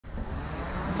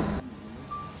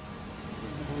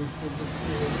Мінімум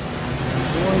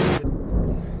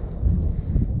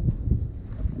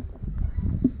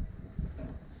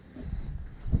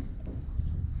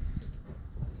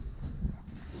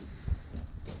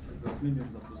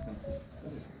запустимо.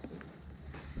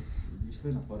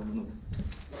 Відійшли на пару минут,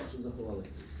 щоб заховали.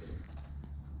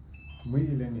 Ми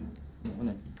или ні?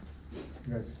 Вони.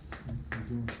 Guys,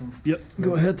 doing some... Yeah,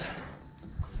 go ahead.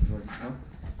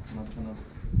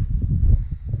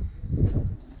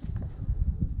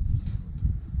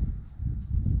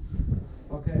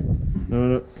 Okay.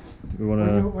 No. We wanna.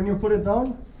 When you put it down,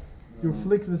 you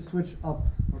flick the switch up.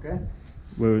 Okay.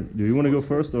 Wait, do you want to go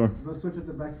first or? The switch at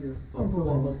the back here.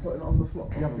 Put it on the floor.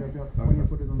 Yep. When you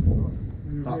put it on the floor.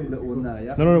 That little one there,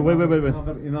 yeah? No, wait.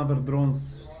 In other drones,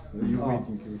 you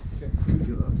waiting here.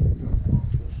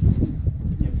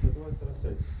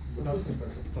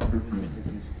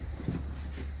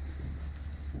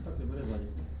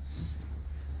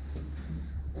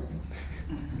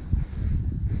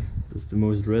 That's the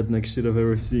most redneck shit I've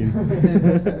ever seen.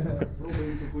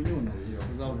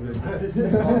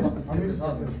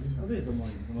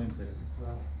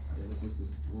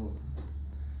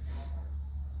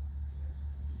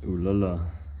 Ooh la la.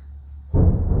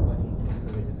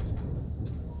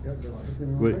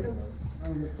 Wait.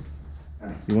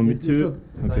 You want me to?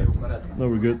 Okay. No,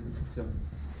 we're good.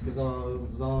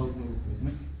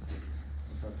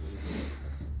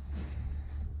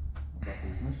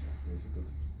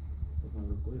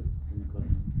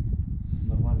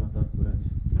 Нормально так береться.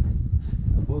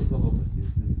 Або за лопасті,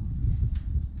 якщо не.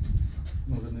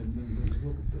 Ну, вже не з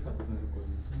лопасті, а так одне рукою.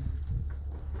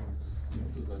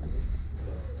 Тут ззаді.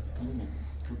 Ні,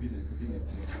 кабіни.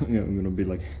 Yeah, I'm gonna be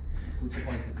like,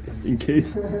 in case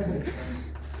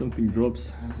something drops.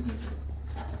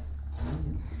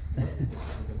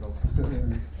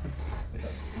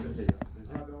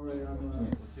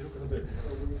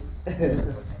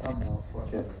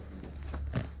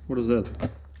 What is that?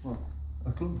 A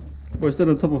glove? Why is that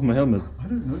on top of my helmet? I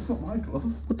don't know, it's not my glove.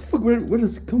 What the fuck? Where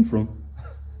does it come from?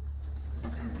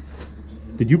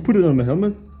 Did you put it on my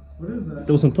helmet? What is that?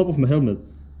 That was on top of my helmet.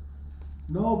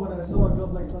 No, but I saw it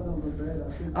drop like that on the bed. I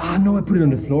think Ah, no, I put it on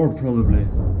the floor probably.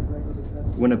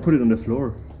 When I put it on the floor.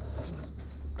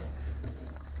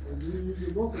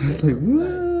 I was like,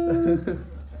 what?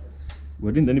 Why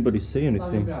didn't anybody say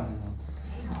anything?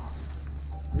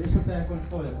 Якщо тебе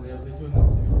консоля, бо я в життю не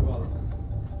відчувалася.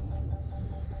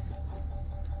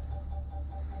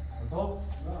 Готов?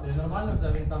 Ти нормально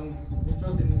взяв? Він там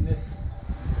нічого ти не тримав?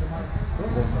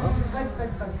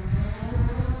 Так.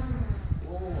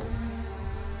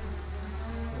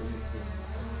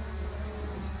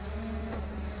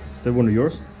 Is that one of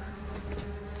yours?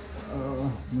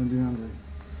 Maybe 100.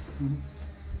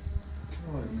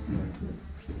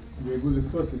 You're good at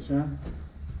sausage, huh?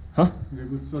 Huh? You're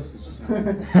good sausage.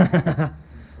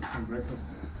 Breakfast.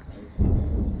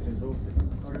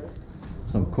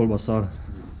 Some kolbasar.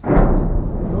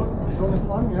 Drone is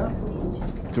on, yeah?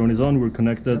 Drone is on, we're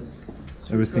connected.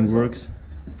 Everything works.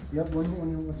 Yep, when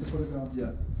you put it down.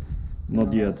 Yeah.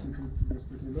 Not yet. You can just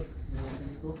quickly look.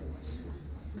 Everything's cool.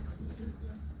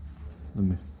 Let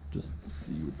me just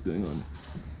see what's going on.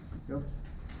 Yep.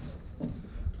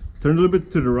 Turn a little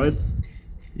bit to the right.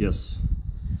 Yes.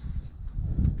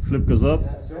 Flip goes up.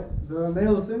 Okay, the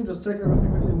nail is in, just check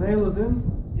everything with you. Nail is in.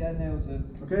 Yeah, nails in.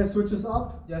 Okay, switch is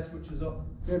up. Yeah, switches up.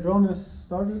 Okay, drone is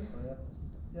started.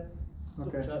 Yeah.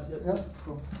 Okay. Yeah. Yeah,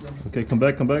 cool. Yeah. Okay, come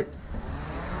back.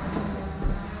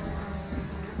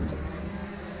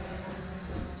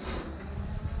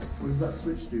 What does that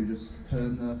switch do? Just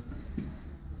turn the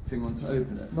thing on to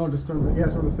open it? No, just turn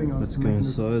the thing on. Let's to go make it-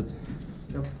 inside.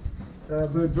 Yep.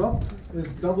 The drop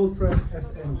is double press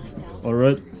FN.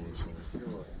 Alright.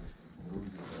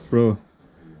 Bro.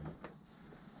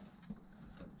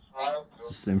 It's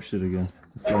the same shit again.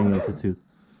 The flying altitude.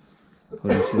 How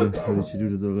did you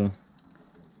do the Doga?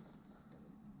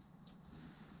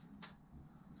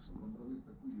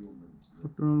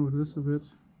 Fucked around with this a bit.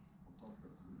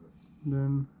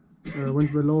 Then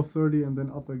went below 30 and then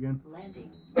up again.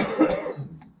 Landing.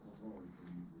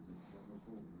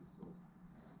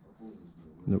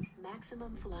 Nope.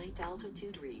 Maximum flight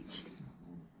altitude reached.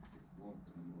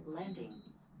 Landing.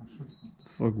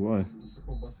 Fuck, why?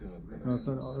 That's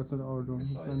an our drone.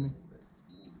 It's landing.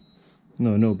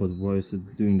 No, but why is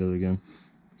it doing that again?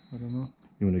 I don't know.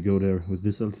 You wanna go there with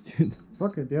this altitude?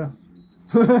 Fuck it, yeah.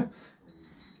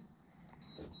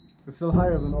 It's still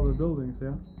higher than other buildings,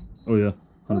 yeah? Oh yeah.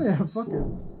 Oh yeah, fuck it.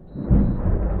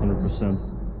 100%.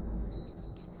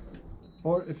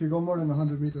 Or if you go more than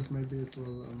 100 meters, maybe it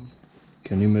will...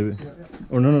 Can you maybe? Yeah.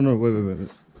 Oh no, wait.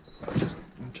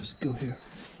 I'll just go here.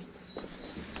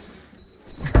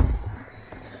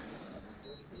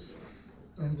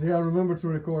 And yeah, remember to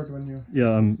record when you.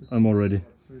 Yeah, I'm all ready.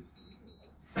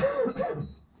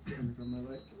 From my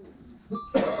right.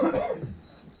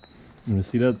 You wanna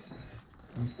see that?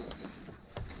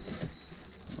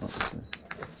 Oh, that's nice.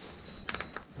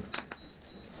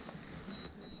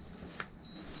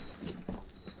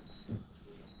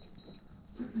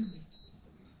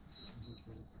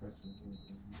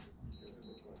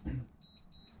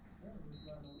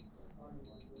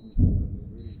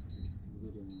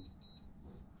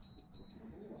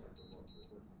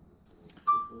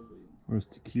 Where's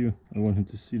the queue? I want him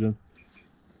to see that.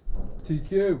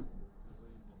 TQ!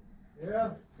 Yeah.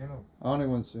 Arnie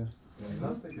wants you.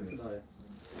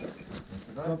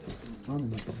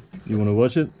 You wanna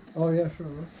watch it? Oh yeah, sure.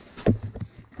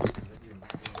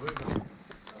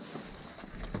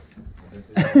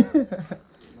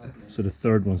 So the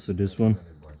third one, so this one.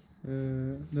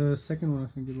 The second one, I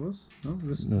think it was. No,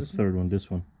 No, this third one, this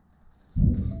one.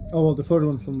 Oh, well, the third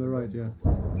one from the right, yeah.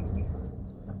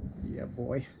 Yeah,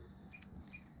 boy.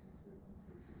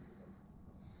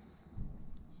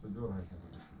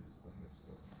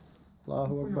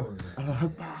 Allahu Akbar.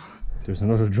 There's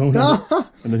another drone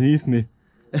underneath me.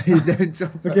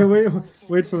 Okay,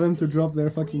 wait for them to drop their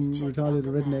fucking retarded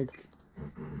redneck.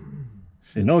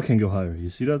 Hey, now I can go higher. You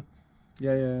see that?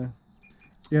 Yeah,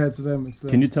 it's them. It's them.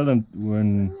 Can you tell them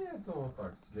when?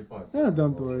 Yeah,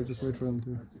 don't worry. Just wait for them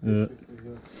to.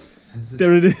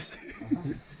 There it is.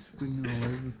 Spinning all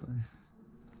over the place.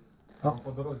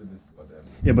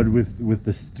 Yeah, but with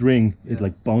the string, it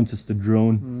like bounces the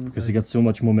drone because it got so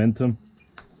much momentum.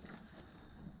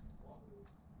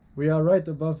 We are right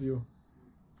above you.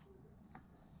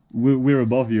 We're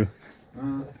above you.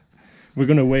 We're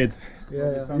gonna wait.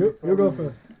 Yeah. You go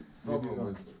first.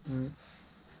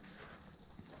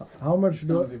 How much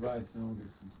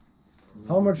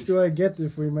do I get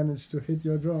if we manage to hit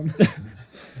your drone?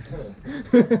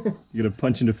 You get a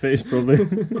punch in the face, probably.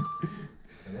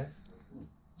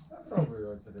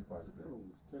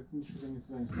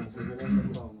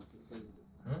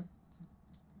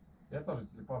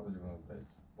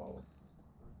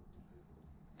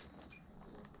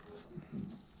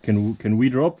 Can we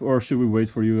drop or should we wait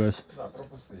for you guys?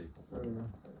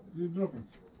 You're dropping.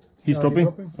 He's dropping?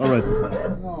 All right.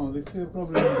 No, this is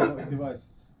probably the devices.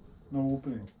 No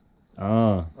openings.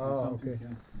 Ah. Okay.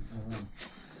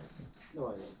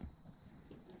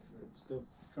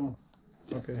 Come on.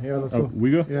 Okay, yeah, let's go.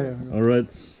 We go? Yeah. All right.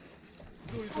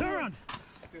 Turn!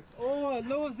 Oh,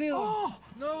 New Zealand!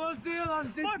 New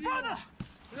Zealand! My brother!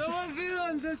 New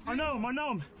Zealand! I know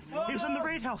him. He's in the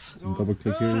raid house. Double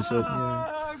click here yourself.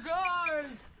 Oh, God!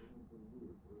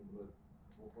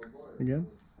 Again?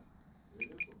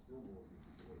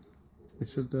 It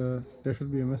should. There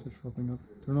should be a message popping up.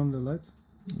 Turn on the lights.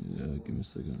 Yeah, give me a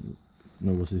second.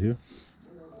 No, was it here?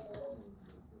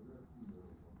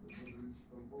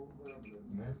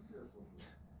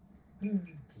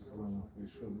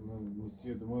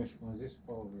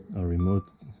 Our remote.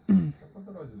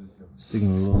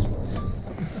 Signal lost.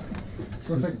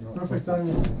 Perfect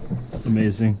timing.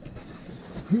 Amazing.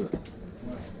 Can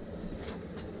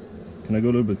I go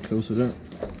a little bit closer there?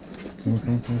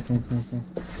 Come.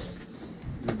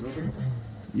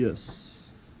 Yes.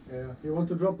 Yeah. You want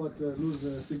to drop but lose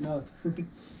the signal.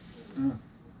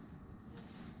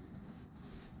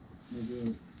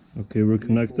 Okay, we're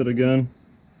connected again.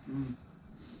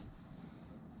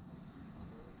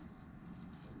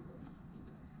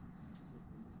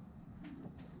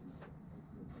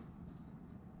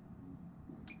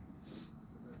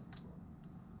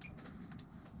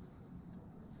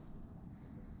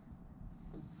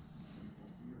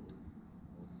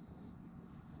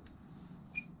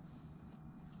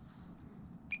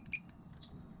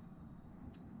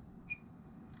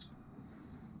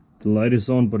 The light is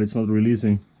on, but it's not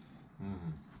releasing.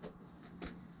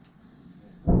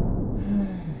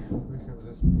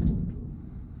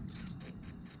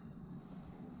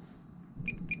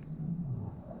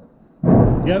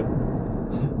 Yep,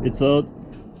 it's out.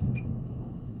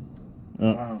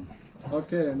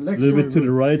 Okay, and A next little time bit to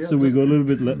the right, yeah, so we just- go a little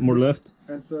bit more left.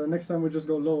 And next time we just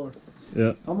go lower.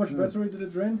 Yeah. How much battery did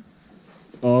it drain?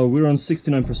 We're on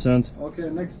 69%. Okay,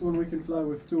 next one we can fly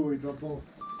with two. We drop both.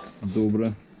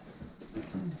 Добре.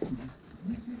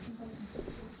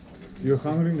 You're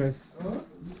hungry, guys?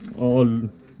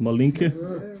 Маленькі.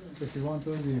 If you want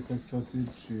to, you can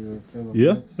sausage, you have a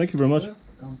Yeah, bread. thank you very much.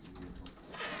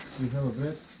 You have a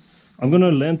bread. I'm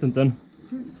gonna land and then.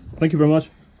 Thank you very much.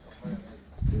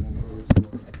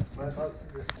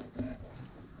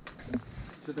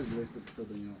 Що так близько пішов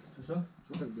до нього? Що?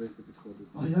 Що так близько підходить?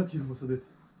 А як його посадити?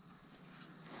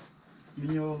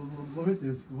 Мені його ловити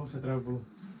взагалі треба було.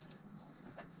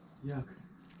 Як?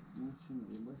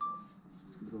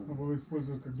 Надо было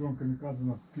использовать как дрон камикадзе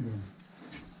на пидором.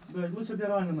 Блядь, лучше б я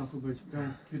реально нахуй бить,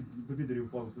 прям до підерів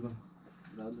впав туди.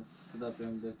 Правда? Туди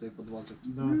прям де той подвал так.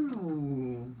 Да.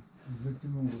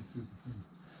 Затянул вот всю эту хуйню.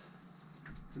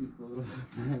 Чисто просто.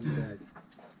 Блядь.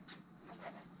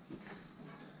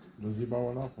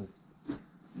 Роз'їбало нахуй.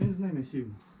 Він з ними сів.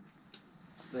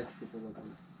 Тачки полопали.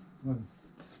 Ладно.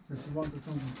 Если вам тут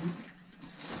сам тут,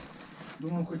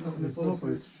 Думав, хоч нахуй не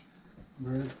полопають.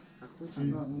 говорит,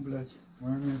 Ну, блядь,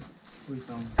 момент. хуй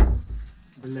там.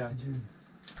 Блядь.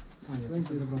 А, ні,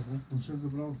 Теньки забрал, да? Он сейчас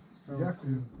забрал.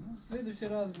 Дякую. Ну, в следующий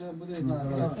раз, бля, буде знати.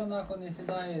 да. Якщо нахуй не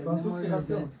сідає, не Французький може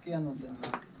готел. десь кинути.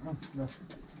 А, да.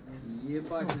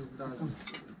 Єбать, зразу.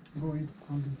 Go eat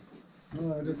something. No,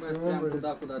 I just Єбать, прям remember. туди,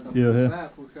 куди там. Yeah, yeah.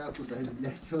 Шаху, шаху, дай,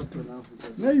 блядь, чітко нахуй.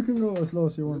 Yeah, you can go as low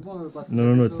as you В want. любому випадку, No,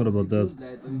 no, no, it's якщо not about that. всі тут,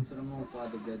 блядь, то він все одно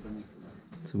впаде, блядь, до них.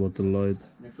 It's about the light.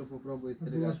 Якщо попробує Была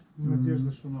стріляти.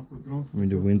 надежда, что нахуй дрон. I mean,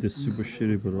 the wind is super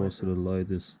shitty, but also the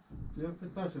light is. Я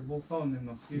питав, що болтав ним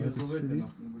нахуй, і зловити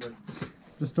нахуй, блядь.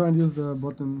 Just try and use the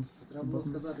buttons. Треба було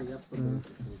сказати, я б подивився,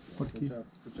 що Фотки.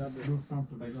 хоча б. Do сам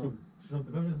Так, туда. що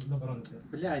тебе вже заборонити?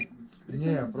 Блядь, при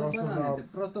Ні, чому просто забаранити?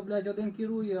 Просто, блядь, один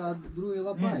керує, а другий Ні,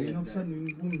 лапає. він блядь. взагалі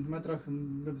він був в метрах,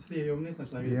 не достає його вниз,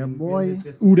 навіть. Yeah, boy.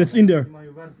 Ooh, that's in there.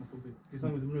 Піднімаю вверх, нахуй, ті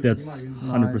самі землею That's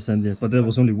піднімаю, він 100%, yeah. But that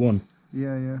was only one.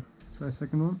 Yeah, yeah. Try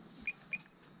second one.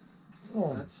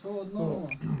 Ну, Та що одного?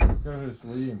 кажи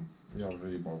своїм. Я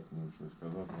вже їбав мені щось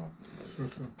сказати нахуй.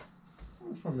 Sure.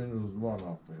 Ну, що мінус 2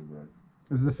 нахуй,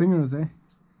 блядь. It's the fingers, eh?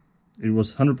 It was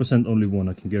 100% only one,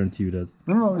 I can guarantee you that.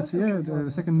 No, no, it's yeah.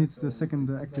 The second needs the second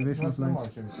activation of Нема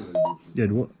light. чим сюди більше. Yeah,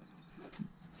 it was.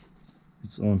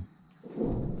 It's on.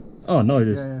 Oh, no, it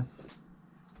is. Yeah, yeah.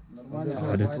 Нормально.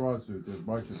 Ah, that's- Ситуацію, ти ж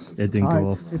бачиш. It didn't Ah, go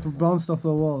off. it bounced off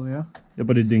the wall, yeah. Yeah,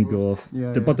 but it didn't go off.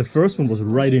 Yeah, But the first one was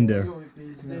right in there.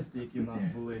 які в нас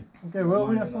були. Okay, well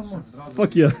we have some more.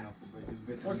 Fuck yeah.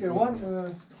 Okay, one.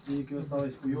 Ті, які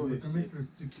остались хуйові всі.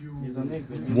 І за них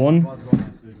One. два дрона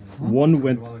сьогодні. One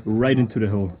went right into the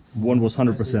hole. One was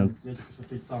 100%. Я тільки що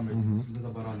той самий не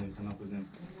забаранився нахуй ним.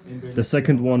 Він би- The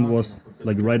second one was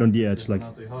like right on the edge, like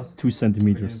Гранатою газ. 2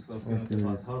 centimeters. Він сказав скинути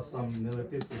газ. Газ сам не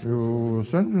летить.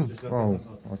 You send it? Oh,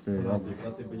 okay. Гранатою,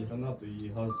 дати мені гранату і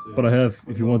газ. But I have,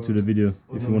 if you want to, the video,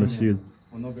 if you want to see it.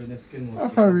 Воно би не скинуло.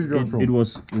 I have it on It was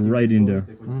right in there,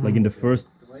 like in the first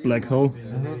black hole.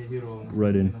 Він не реагував.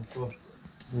 Right in. Ні на що.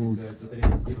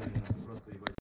 Батарея сіла, ні на що.